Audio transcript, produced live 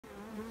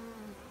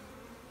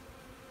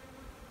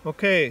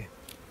Okay,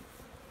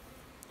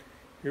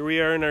 here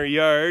we are in our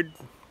yard,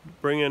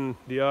 bringing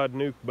the odd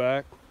nuke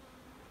back.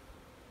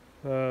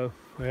 I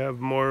have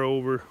more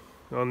over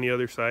on the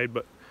other side,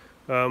 but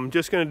I'm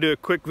just going to do a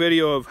quick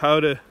video of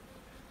how to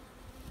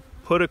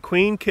put a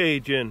queen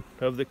cage in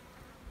of the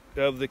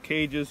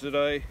cages that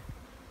I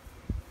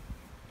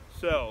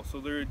sell. So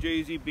they're a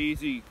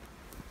JZBZ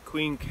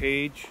queen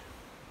cage.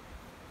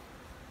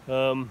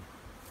 When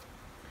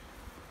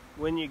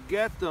you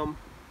get them,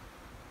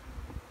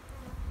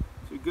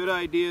 it's a good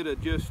idea to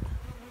just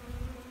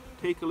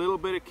take a little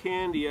bit of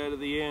candy out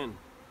of the end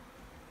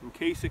in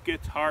case it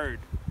gets hard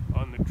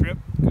on the trip,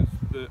 because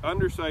the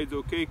underside's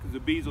okay because the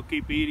bees will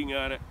keep eating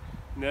on it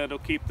and that'll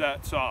keep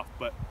that soft,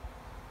 but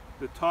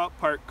the top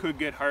part could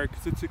get hard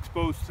because it's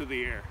exposed to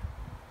the air,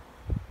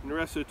 and the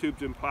rest of the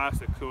tube's in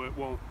plastic so it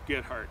won't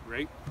get hard,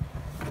 right?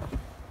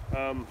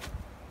 So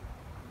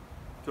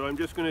I'm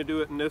just going to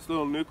do it in this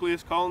little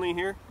nucleus colony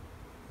here,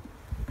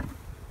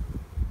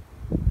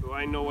 so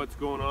I know what's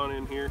going on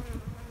in here.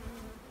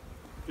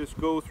 Just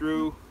go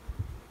through,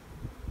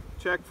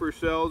 check for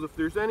cells. If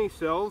there's any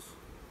cells,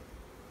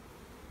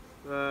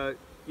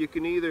 you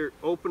can either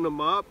open them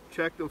up,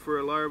 check them for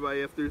a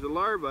larva. If there's a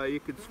larva,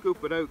 you could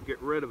scoop it out and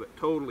get rid of it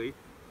totally,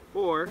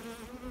 or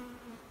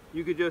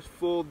you could just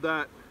fold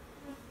that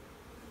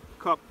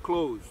cup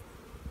closed.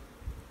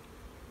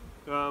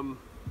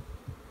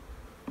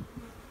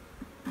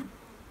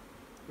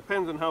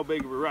 Depends on how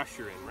big of a rush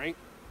you're in, right?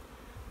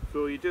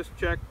 So you just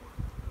check,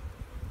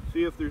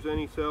 see if there's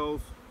any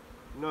cells.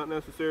 You're not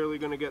necessarily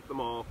going to get them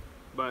all,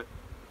 but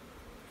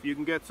if you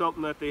can get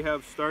something that they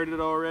have started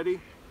already,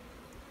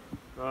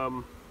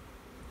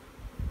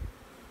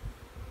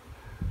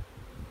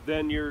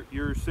 then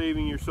you're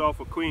saving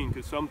yourself a queen,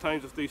 because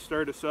sometimes if they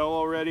start a cell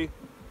already,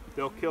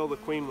 they'll kill the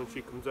queen when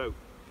she comes out.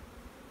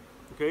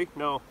 Okay,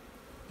 now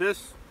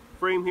this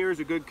frame here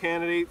is a good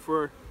candidate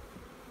for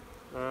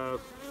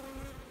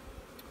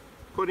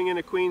putting in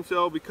a queen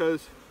cell,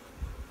 because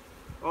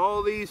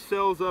all these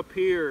cells up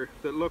here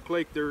that look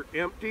like they're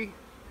empty,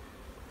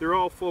 they're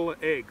all full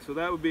of eggs. So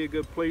that would be a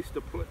good place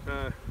to place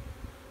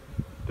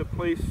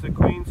the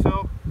queen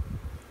cell.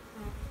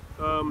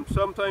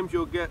 Sometimes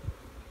you'll get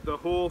the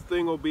whole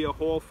thing will be a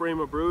whole frame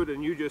of brood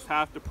and you just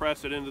have to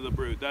press it into the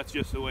brood. That's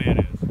just the way it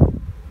is.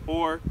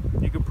 Or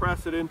you can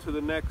press it into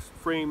the next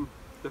frame,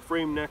 the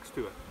frame next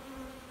to it.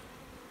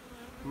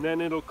 And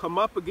then it'll come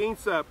up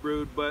against that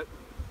brood, but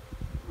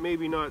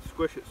maybe not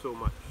squish it so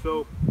much.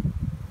 So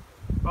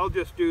I'll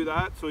just do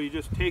that. So you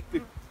just take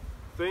the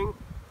thing.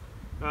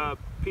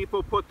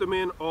 People put them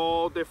in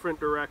all different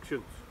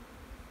directions.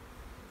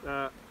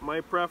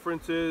 My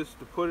preference is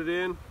to put it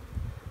in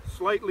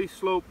slightly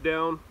sloped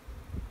down.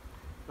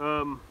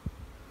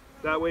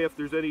 That way if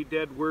there's any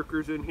dead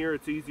workers in here,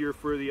 it's easier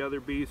for the other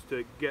bees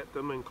to get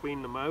them and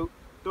clean them out.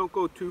 Don't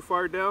go too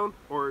far down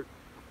or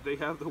they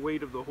have the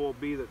weight of the whole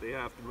bee that they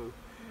have to move.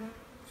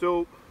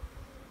 So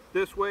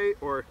this way,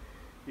 or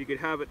you could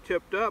have it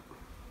tipped up.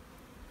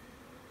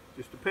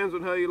 Just depends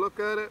on how you look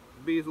at it.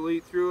 Bees will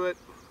eat through it.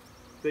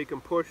 They can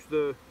push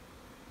the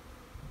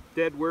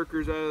dead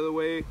workers out of the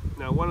way.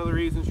 Now, one of the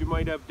reasons you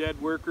might have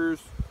dead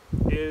workers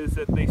is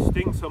that they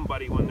sting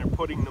somebody when they're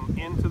putting them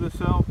into the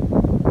cell.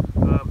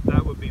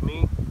 That would be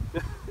me.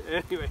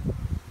 Anyway,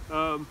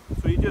 so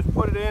you just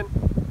put it in,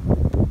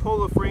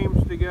 pull the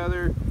frames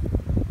together,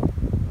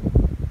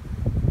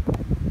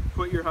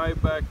 put your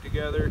hive back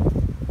together.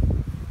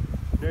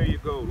 There you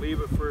go. Leave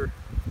it for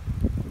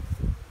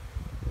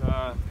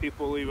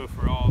people leave it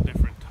for all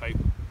different type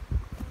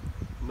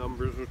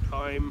numbers of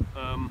time.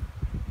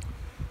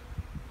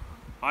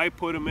 I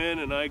put them in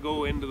and I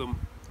go into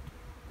them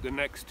the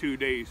next 2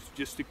 days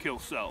just to kill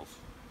cells,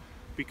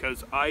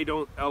 because I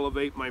don't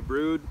elevate my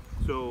brood,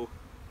 so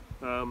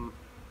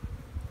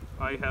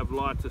I have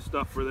lots of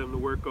stuff for them to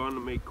work on to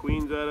make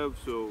queens out of,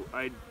 so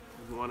I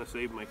want to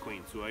save my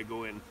queens. So I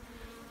go in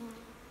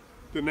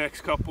the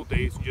next couple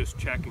days and just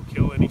check and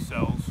kill any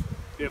cells.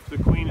 If the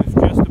queen is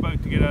just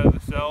about to get out of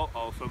the cell,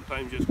 I'll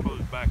sometimes just close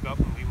it back up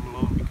and leave them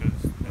alone,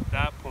 because at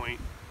that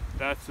point,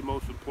 that's the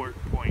most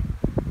important point.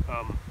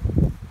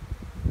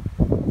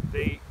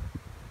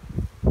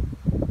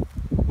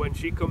 When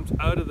she comes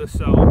out of the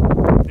cell,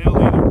 they'll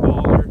either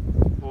ball her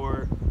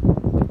or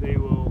they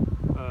will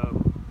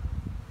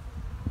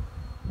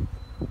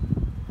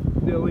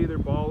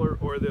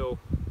they'll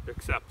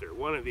accept her,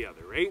 one or the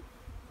other, right?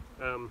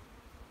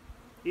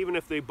 Even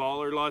if they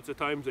ball her lots of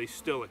times, they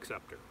still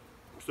accept her.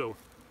 So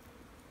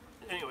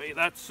anyway,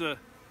 that's I'm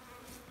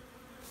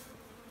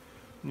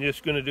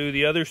just going to do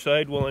the other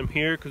side while I'm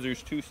here, because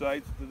there's two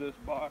sides to this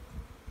box.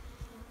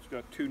 It's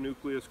got two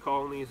nucleus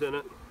colonies in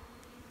it.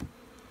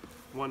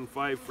 One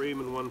 5 frame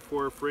and one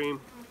 4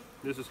 frame.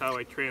 This is how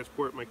I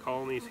transport my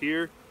colonies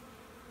here,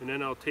 and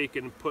then I'll take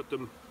it and put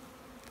them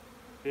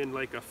in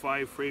like a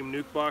 5 frame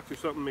nuke box or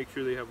something. Make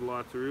sure they have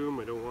lots of room.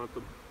 I don't want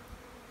them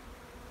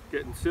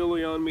getting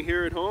silly on me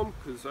here at home,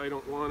 because I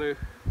don't want to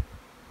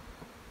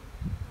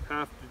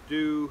have to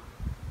do,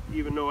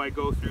 even though I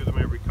go through them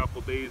every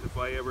couple days, if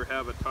I ever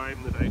have a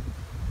time that I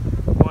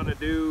want to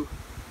do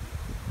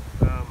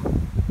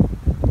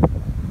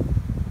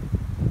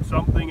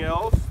something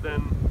else,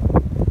 then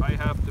I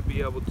have to be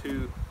able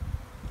to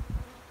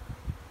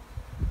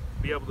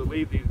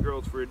leave these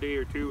girls for a day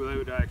or two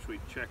without actually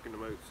checking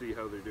them out, see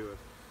how they're doing.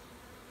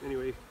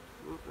 Anyway,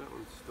 oh, that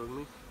one stung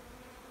me.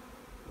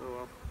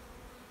 Oh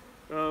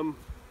well.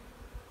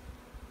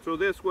 So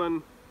this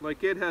one,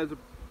 like, it has a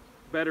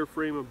better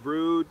frame of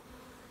brood,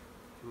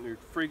 and there's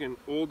friggin'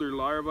 older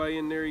larvae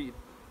in there. You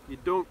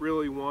don't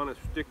really want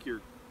to stick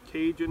your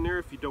cage in there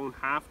if you don't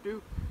have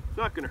to. It's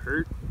not going to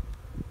hurt.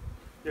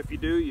 If you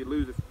do, you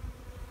lose it.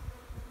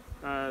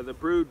 The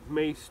brood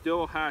may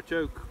still hatch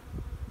out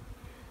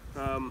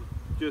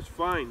just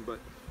fine, but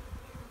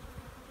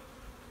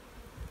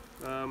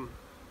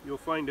you'll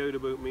find out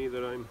about me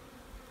that I'm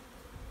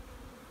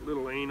a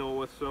little anal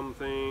with some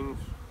things,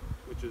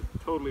 which is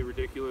totally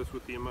ridiculous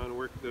with the amount of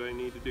work that I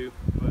need to do.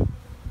 But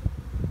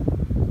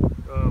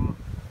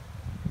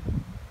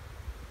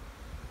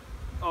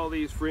all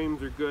these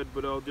frames are good,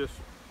 but I'm just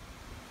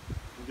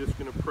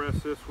going to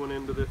press this one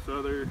into this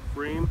other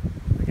frame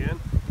again.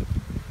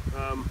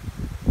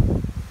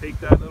 Take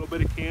that little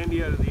bit of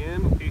candy out of the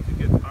end in case it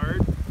gets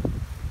hard.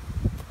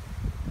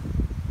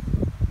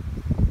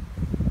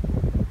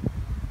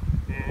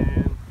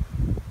 And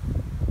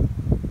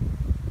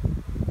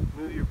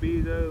move your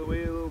bees out of the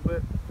way a little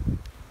bit.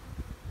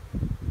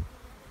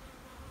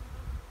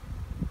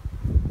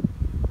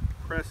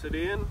 Press it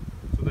in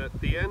so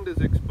that the end is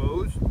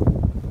exposed.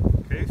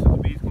 Okay, so the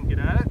bees can get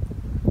at it.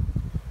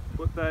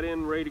 Put that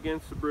in right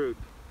against the brood,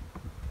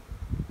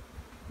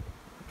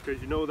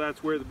 because you know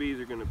that's where the bees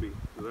are going to be.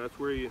 So that's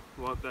where you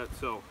want that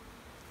cell.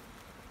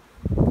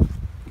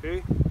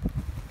 Okay,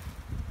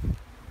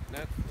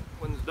 that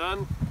one's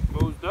done,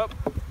 closed up.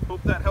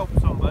 Hope that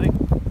helps somebody.